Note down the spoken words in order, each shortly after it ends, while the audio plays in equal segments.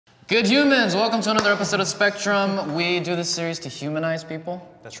Good humans, welcome to another episode of Spectrum. We do this series to humanize people.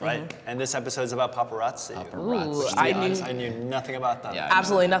 That's right. And this episode is about paparazzi. Ooh, I knew nothing about them. Yeah,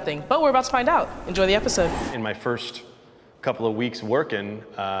 absolutely nothing, but we're about to find out. Enjoy the episode. In my first couple of weeks working,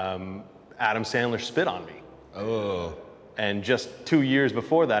 Adam Sandler spit on me. Oh. And just 2 years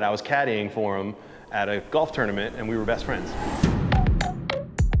before that, I was caddying for him at a golf tournament, and we were best friends.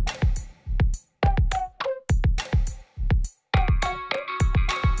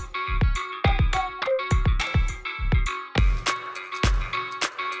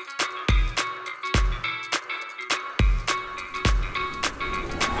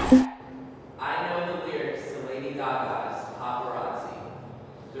 I know the lyrics to Lady Gaga's Paparazzi.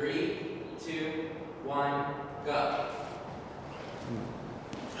 3, 2, 1, go.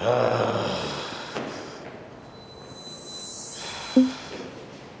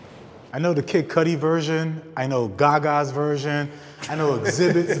 I know the Kid Cudi version, I know Gaga's version, I know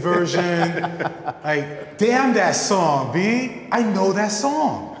Exhibit's version. Like, damn that song, B. I know that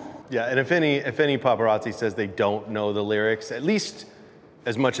song. Yeah, and if any paparazzi says they don't know the lyrics, at least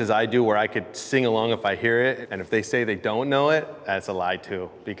as much as I do, where I could sing along if I hear it, and if they say they don't know it, that's a lie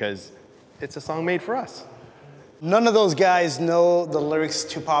too, because it's a song made for us. None of those guys know the lyrics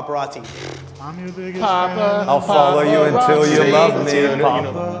to Paparazzi. I'm your biggest Papa, fan. I'll follow you until you love me.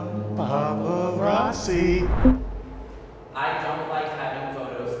 Paparazzi. I don't like having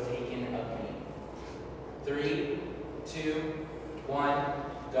photos taken of me. 3, 2, 1,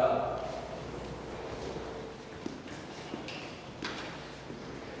 go.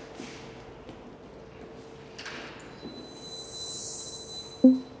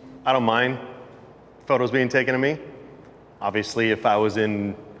 I don't mind photos being taken of me. Obviously, if I was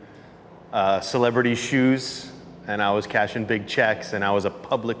in celebrity shoes and I was cashing big checks and I was a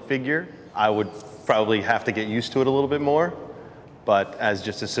public figure, I would probably have to get used to it a little bit more. But as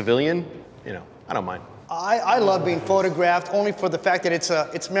just a civilian, you know, I don't mind. I love being photographed only for the fact that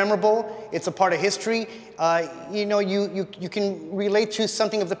it's memorable, it's a part of history. You know, you can relate to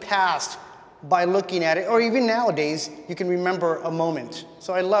something of the past by looking at it, or even nowadays, you can remember a moment.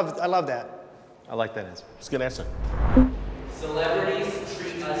 So I love that. I like that answer. It's a good answer. Celebrities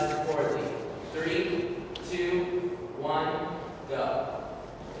treat us poorly. 3, 2, 1, go.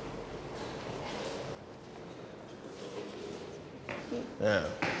 Yeah.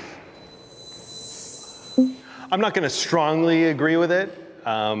 I'm not going to strongly agree with it,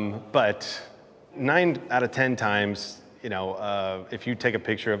 but 9 out of 10 times, you know, if you take a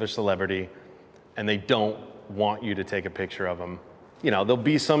picture of a celebrity and they don't want you to take a picture of them, you know, there'll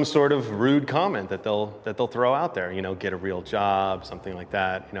be some sort of rude comment that they'll throw out there. You know, get a real job, something like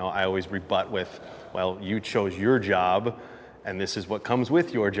that. You know, I always rebut with, well, you chose your job, and this is what comes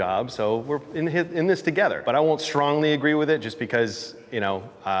with your job, so we're in this together. But I won't strongly agree with it just because, you know,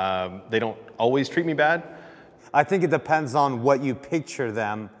 they don't always treat me bad. I think it depends on what you picture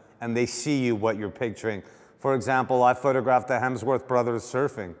them and they see you what you're picturing. For example, I photographed the Hemsworth brothers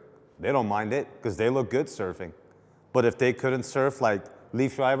surfing. They don't mind it because they look good surfing. But if they couldn't surf, like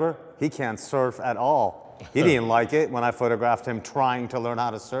Leif Schreiber, he can't surf at all. He didn't like it when I photographed him trying to learn how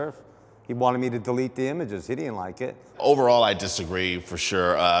to surf. He wanted me to delete the images. He didn't like it. Overall, I disagree for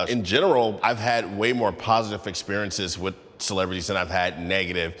sure. In general, I've had way more positive experiences with celebrities than I've had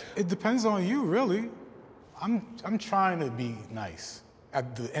negative. It depends on you, really. I'm trying to be nice.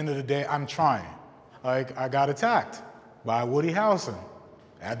 At the end of the day, I'm trying. Like, I got attacked by Woody Harrelson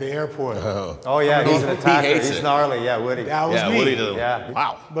at the airport. Oh yeah, he's an attacker. hates He's it. gnarly. Yeah, Woody. That was me. Woody did. Yeah.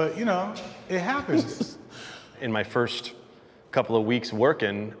 Wow. But, you know, it happens. In my first couple of weeks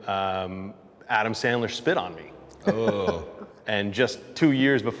working, Adam Sandler spit on me. Oh. And just 2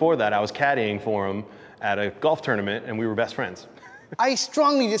 years before that, I was caddying for him at a golf tournament, and we were best friends. I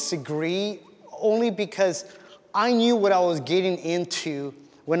strongly disagree, only because I knew what I was getting into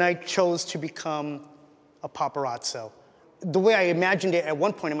when I chose to become a paparazzo. The way I imagined it at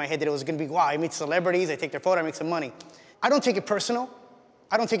one point in my head, that it was gonna be, wow, I meet celebrities, I take their photo, I make some money. I don't take it personal.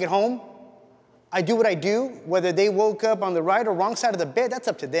 I don't take it home. I do what I do. Whether they woke up on the right or wrong side of the bed, that's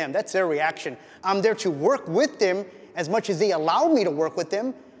up to them. That's their reaction. I'm there to work with them as much as they allow me to work with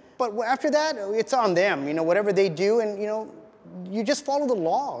them. But after that, it's on them, you know, whatever they do, and, you know, you just follow the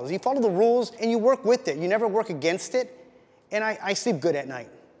laws. You follow the rules, and you work with it. You never work against it. And I sleep good at night.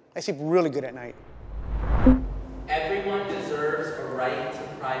 I sleep really good at night. Everyone deserves a right to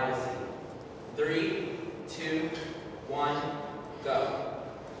privacy. 3, 2, 1, go.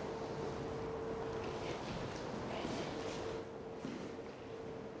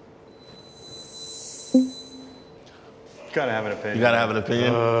 Gotta have an opinion. You gotta have an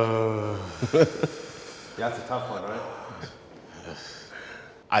opinion? Yeah, that's a tough one, right?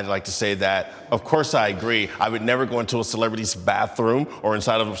 I'd like to say that, of course I agree. I would never go into a celebrity's bathroom or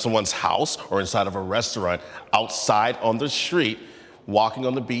inside of someone's house or inside of a restaurant. Outside on the street, walking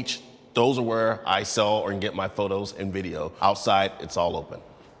on the beach, those are where I sell or get my photos and video. Outside, it's all open.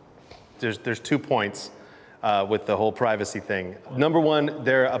 There's 2 points with the whole privacy thing. Number one,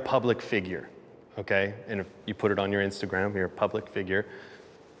 they're a public figure, okay? And if you put it on your Instagram, you're a public figure.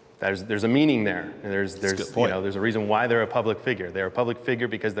 There's a meaning there. And there's a reason why they're a public figure. They're a public figure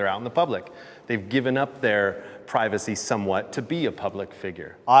because they're out in the public. They've given up their privacy somewhat to be a public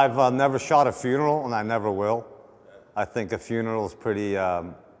figure. I've never shot a funeral, and I never will. I think a funeral is pretty,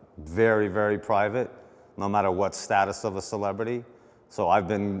 very, very private, no matter what status of a celebrity. So I've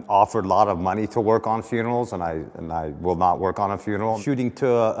been offered a lot of money to work on funerals, and I will not work on a funeral. Shooting to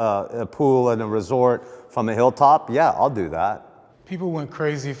a pool and a resort from a hilltop, yeah, I'll do that. People went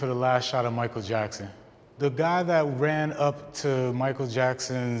crazy for the last shot of Michael Jackson. The guy that ran up to Michael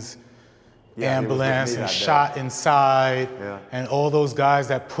Jackson's ambulance and shot inside, and all those guys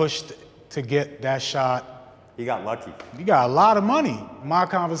that pushed to get that shot. He got lucky. You got a lot of money. My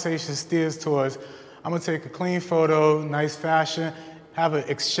conversation steers towards, I'm gonna take a clean photo, nice fashion, have an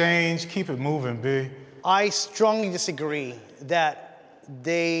exchange, keep it moving, B. I strongly disagree that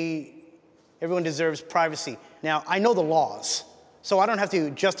everyone deserves privacy. Now, I know the laws, so I don't have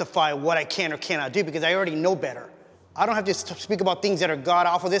to justify what I can or cannot do because I already know better. I don't have to speak about things that are god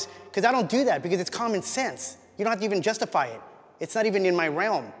awful this, because I don't do that because it's common sense. You don't have to even justify it. It's not even in my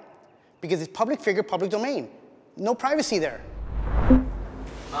realm because it's public figure, public domain. No privacy there.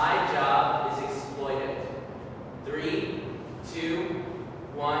 My job is exploited. 3, 2,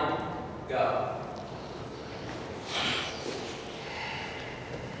 1, go.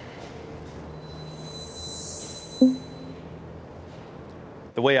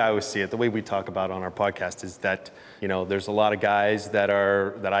 The way I always see it, the way we talk about on our podcast is that, there's a lot of guys that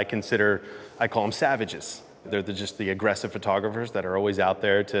I call them savages. They're just the aggressive photographers that are always out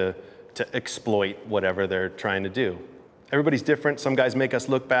there to exploit whatever they're trying to do. Everybody's different. Some guys make us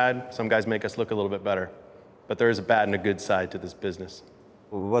look bad. Some guys make us look a little bit better. But there is a bad and a good side to this business.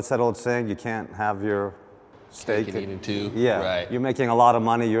 What's that old saying? You can't have your steak and eat it too. Yeah, right. You're making a lot of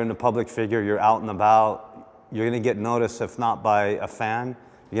money. You're in the public figure. You're out and about. You're going to get noticed, if not by a fan,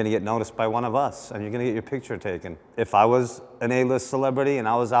 you're going to get noticed by one of us, and you're going to get your picture taken. If I was an A-list celebrity and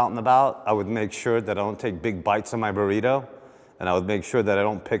I was out and about, I would make sure that I don't take big bites of my burrito, and I would make sure that I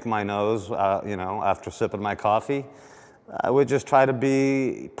don't pick my nose, after sipping my coffee. I would just try to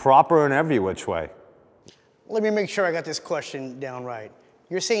be proper in every which way. Let me make sure I got this question down right.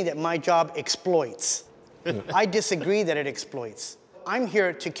 You're saying that my job exploits. I disagree that it exploits. I'm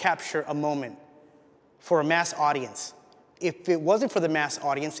here to capture a moment for a mass audience. If it wasn't for the mass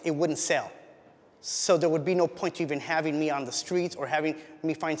audience, it wouldn't sell. So there would be no point to even having me on the streets or having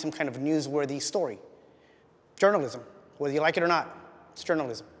me find some kind of newsworthy story. Journalism, whether you like it or not, it's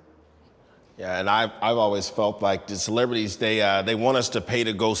journalism. Yeah, and I've always felt like the celebrities, they want us to pay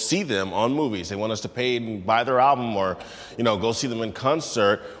to go see them on movies. They want us to pay and buy their album or, go see them in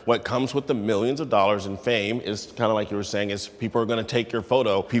concert. What comes with the millions of dollars in fame is kind of like you were saying, is people are going to take your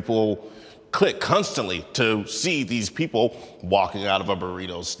photo. People click constantly to see these people walking out of a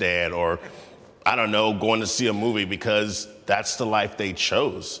burrito stand or, I don't know, going to see a movie because that's the life they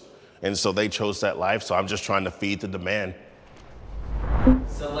chose. And so they chose that life, so I'm just trying to feed the demand.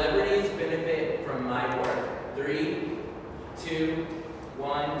 Celebrities benefit from my work. 3, 2,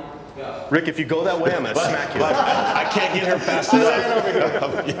 1, go. Rick, if you go that way, I'm going to smack you. I can't get her fast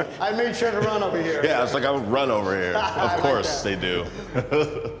enough. I made sure to run over here. Yeah, it's like I would run over here. Of course they do.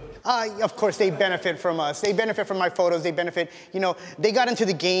 Of course, they benefit from us. They benefit from my photos. They benefit, they got into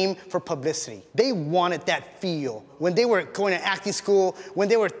the game for publicity. They wanted that feel. When they were going to acting school, when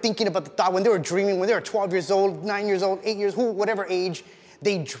they were thinking about the thought, when they were dreaming, when they were 12 years old, 9 years old, 8 years, whatever age,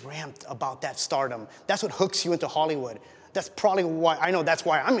 they dreamt about that stardom. That's what hooks you into Hollywood. That's probably why, that's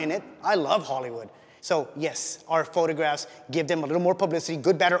why I'm in it. I love Hollywood. So yes, our photographs give them a little more publicity,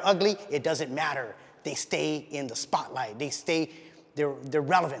 good, bad, or ugly, it doesn't matter. They stay in the spotlight. They're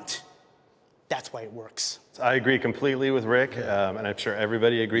relevant. That's why it works. I agree completely with Rick, and I'm sure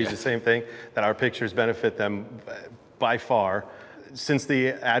everybody agrees the same thing, that our pictures benefit them by far. Since the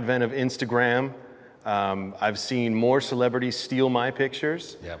advent of Instagram, I've seen more celebrities steal my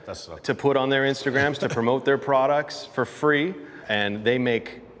pictures to put on their Instagrams to promote their products for free, and they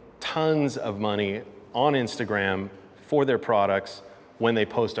make tons of money on Instagram for their products when they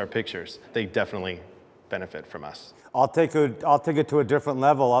post our pictures. They definitely benefit from us. I'll take it to a different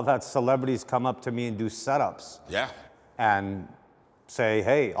level. I've had celebrities come up to me and do setups. Yeah. And say,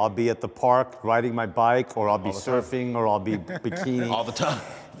 hey, I'll be at the park riding my bike, or I'll be surfing, or I'll be bikini. All the time.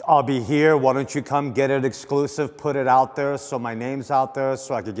 I'll be here. Why don't you come get it exclusive, put it out there so my name's out there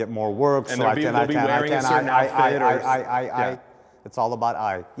so I could get more work. And so I can. It's all about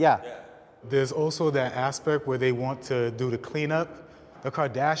I. Yeah. There's also that aspect where they want to do the cleanup. The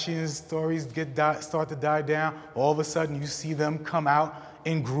Kardashians stories start to die down. All of a sudden, you see them come out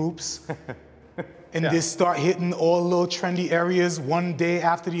in groups and just start hitting all little trendy areas one day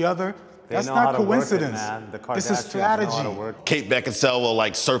after the other. That's not coincidence. It's a strategy. Kate Beckinsale will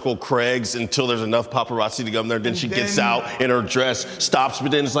like circle Craig's until there's enough paparazzi to come there. Then she gets out in her dress, stops,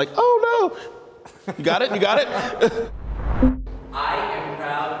 but then it's like, oh no. You got it? You got it? I am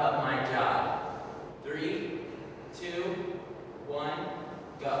proud of my job. 3, 2, 1,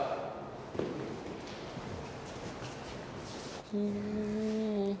 go.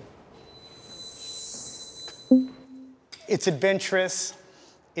 It's adventurous,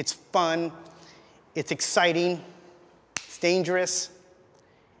 it's fun, it's exciting, it's dangerous.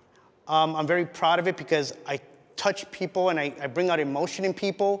 I'm very proud of it because I touch people and I bring out emotion in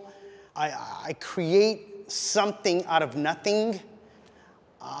people. I create something out of nothing.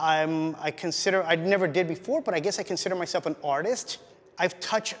 I never did before, but I guess I consider myself an artist. I've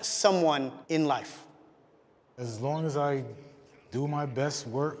touched someone in life. As long as I do my best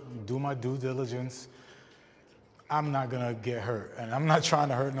work, do my due diligence, I'm not gonna get hurt. And I'm not trying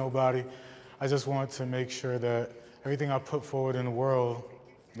to hurt nobody. I just want to make sure that everything I put forward in the world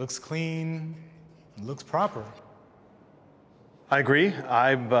looks clean, looks proper. I agree.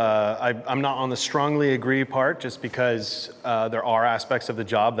 I'm not on the strongly agree part just because there are aspects of the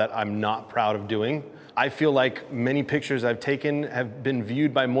job that I'm not proud of doing. I feel like many pictures I've taken have been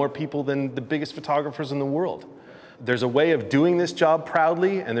viewed by more people than the biggest photographers in the world. There's a way of doing this job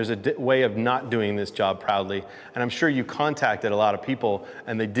proudly, and there's a way of not doing this job proudly. And I'm sure you contacted a lot of people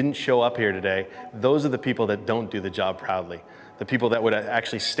and they didn't show up here today. Those are the people that don't do the job proudly. The people that would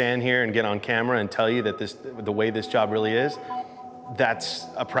actually stand here and get on camera and tell you that the way this job really is, that's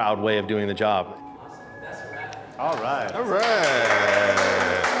a proud way of doing the job. All right. All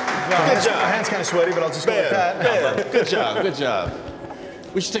right. Good job. My hand's kind of sweaty, but I'll just go with that. Good job. Good job.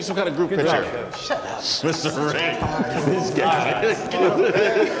 We should take some kind of group picture. Shut up. Mr. Ray. This guy. This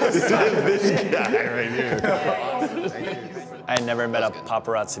guy right here. I had never met a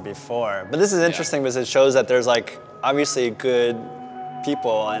paparazzi before, but this is interesting because it shows that there's like obviously good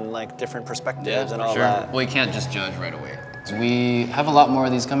people and like different perspectives and all that. Well, you can't just judge right away. We have a lot more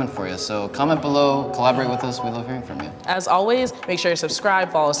of these coming for you, so comment below, collaborate with us. We love hearing from you. As always, make sure you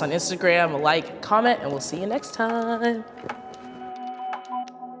subscribe, follow us on Instagram, like, comment, and we'll see you next time.